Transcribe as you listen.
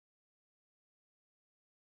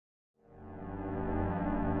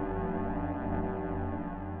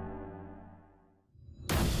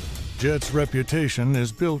Jet's reputation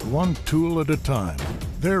is built one tool at a time.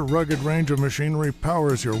 Their rugged range of machinery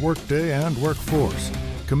powers your workday and workforce.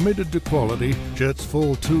 Committed to quality, Jet's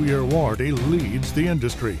full 2-year warranty leads the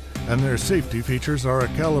industry, and their safety features are a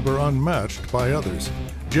caliber unmatched by others.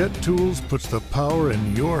 Jet Tools puts the power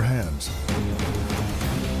in your hands.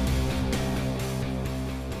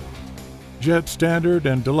 Jet Standard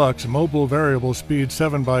and Deluxe Mobile Variable Speed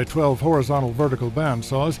 7x12 horizontal vertical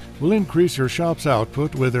bandsaws will increase your shop's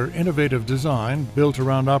output with their innovative design built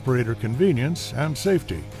around operator convenience and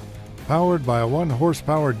safety. Powered by a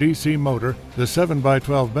 1-horsepower DC motor, the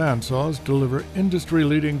 7x12 bandsaws deliver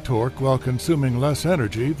industry-leading torque while consuming less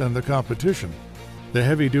energy than the competition. The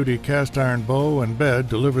heavy-duty cast-iron bow and bed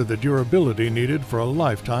deliver the durability needed for a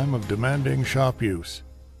lifetime of demanding shop use.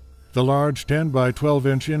 The large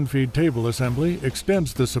 10x12-inch infeed table assembly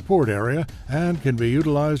extends the support area and can be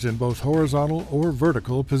utilized in both horizontal or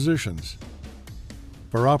vertical positions.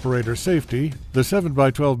 For operator safety, the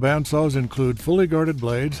 7x12 bandsaws include fully guarded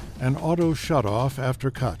blades and auto shut-off after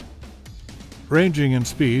cut. Ranging in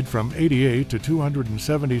speed from 88 to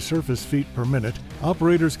 270 surface feet per minute,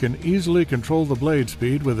 operators can easily control the blade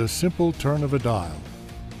speed with a simple turn of a dial.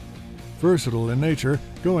 Versatile in nature,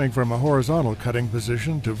 going from a horizontal cutting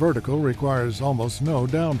position to vertical requires almost no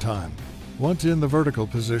downtime. Once in the vertical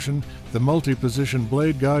position, the multi-position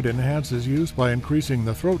blade guide enhances use by increasing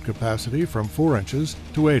the throat capacity from 4 inches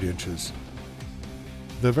to 8 inches.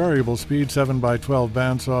 The Variable Speed 7x12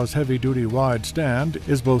 bandsaw's heavy-duty wide stand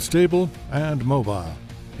is both stable and mobile,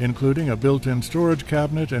 including a built-in storage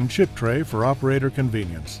cabinet and chip tray for operator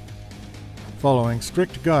convenience. Following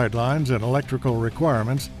strict guidelines and electrical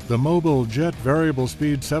requirements, the mobile Jet Variable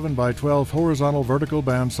Speed 7x12 horizontal vertical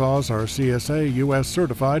bandsaws are CSA US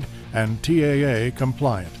certified and TAA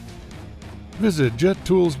compliant. Visit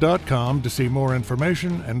jettools.com to see more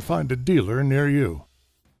information and find a dealer near you.